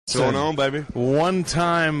What's going on, baby?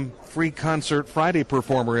 One-time free concert Friday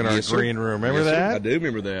performer in our green room. Remember that? Sir. I do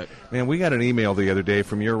remember that. Man, we got an email the other day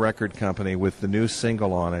from your record company with the new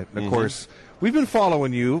single on it. Of course, we've been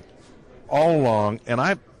following you all along, and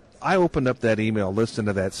I opened up that email, listened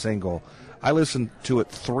to that single. I listened to it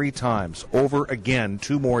 3 times, over again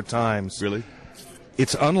 2 more times. Really?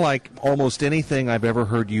 It's unlike almost anything I've ever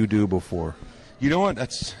heard you do before. You know what?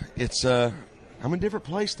 I'm in a different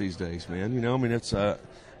place these days, man. You know, I mean,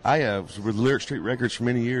 I was with Lyric Street Records for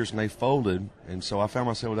many years, and they folded, and so I found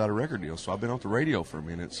myself without a record deal. So I've been off the radio for a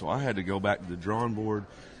minute. So I had to go back to the drawing board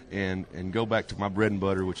and go back to my bread and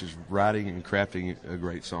butter, which is writing and crafting a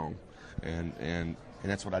great song, and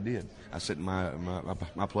that's what I did. I sat in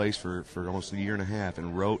my place for almost a year and a half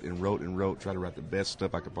and wrote, tried to write the best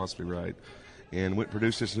stuff I could possibly write, and went and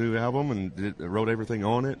produced this new album and wrote everything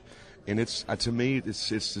on it. And it's to me,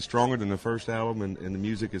 it's stronger than the first album, and the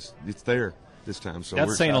music it's there this time. So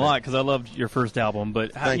that's saying a lot because I loved your first album.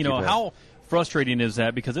 But how frustrating is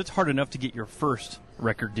that? Because it's hard enough to get your first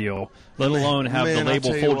record deal, let alone have the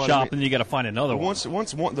label full shop, and then you got to find another one.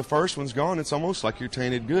 Once the first one's gone, it's almost like you're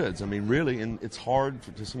tainted goods. I mean, really, and it's hard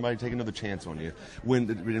for somebody to take another chance on you. When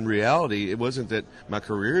in reality, it wasn't that my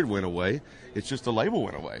career went away; it's just the label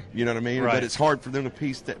went away. You know what I mean? Right. But it's hard for them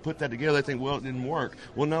to put that together. They think, well, it didn't work.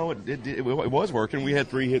 Well, no, it was working. We had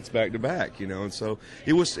 3 hits back to back. You know, and so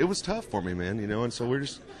it was tough for me, man. You know, and so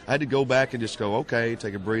I had to go back and just go, okay,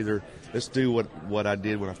 take a breather. Let's do what I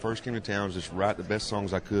did when I first came to town, is just write the best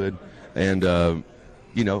songs I could, and and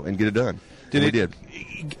get it done. We did.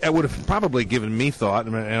 It would have probably given me thought,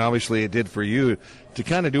 and obviously it did for you, to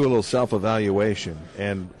kind of do a little self-evaluation.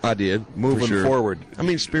 And I did, moving forward. I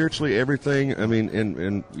mean, spiritually, everything. I mean,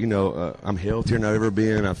 and I'm healthier than I've ever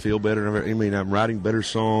been. I feel better. I'm writing better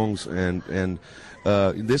songs, and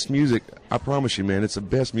this music, I promise you, man, it's the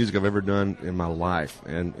best music I've ever done in my life,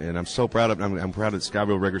 and I'm so proud of it. I'm proud that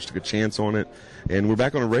Skyville Records took a chance on it, and we're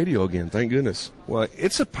back on the radio again. Thank goodness. Well,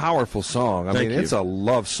 it's a powerful song. I mean, it's a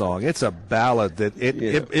love song. It's a ballad that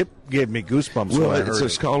it gave me goosebumps when I heard it.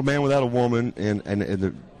 It's called "Man Without a Woman,"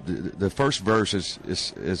 and the first verse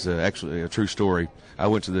is actually a true story. I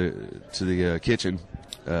went to the kitchen,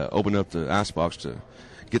 opened up the icebox to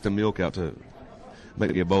get the milk out to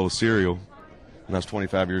make me a bowl of cereal. And I was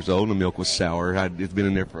 25 years old, and the milk was sour. It's been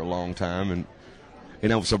in there for a long time,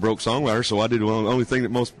 and I was a broke songwriter, so I did the only thing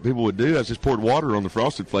that most people would do. I just poured water on the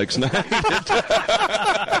Frosted Flakes, and I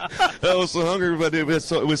was so hungry, but it was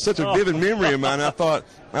such a vivid memory of mine. I thought,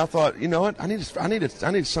 you know what? I need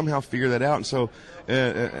to somehow figure that out, and so.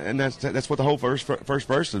 And that's what the whole first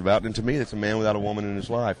verse is about. And to me, it's a man without a woman in his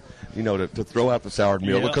life. You know, to throw out the soured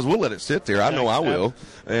milk, because we'll let it sit there. I know I will.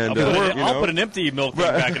 And I'll put an empty milk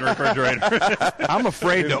back in the refrigerator. I'm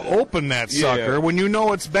afraid to open that sucker when you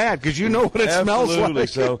know it's bad, because you know what it smells like.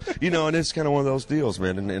 So and it's kind of one of those deals,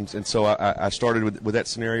 man. And so I started with that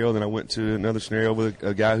scenario. Then I went to another scenario with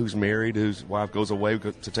a guy who's married, whose wife goes away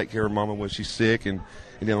to take care of mama when she's sick, and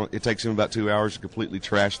it takes him about 2 hours to completely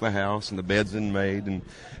trash the house, and the bed's been made,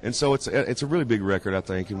 and so it's a really big record, I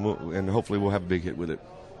think, and hopefully we'll have a big hit with it.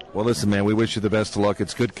 Well, listen, man, we wish you the best of luck.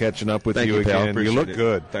 It's good catching up with you pal. again. You look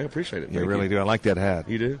good. I appreciate it. You really do. I like that hat.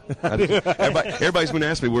 You do? I do. Everybody's been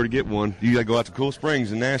asking me where to get one. You got to go out to Cool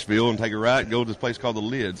Springs in Nashville and take a ride and go to this place called The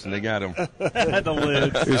Lids, and they got them. The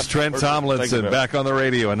Lids. Here's Trent Tomlinson back on the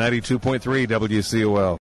radio on 92.3 WCOL.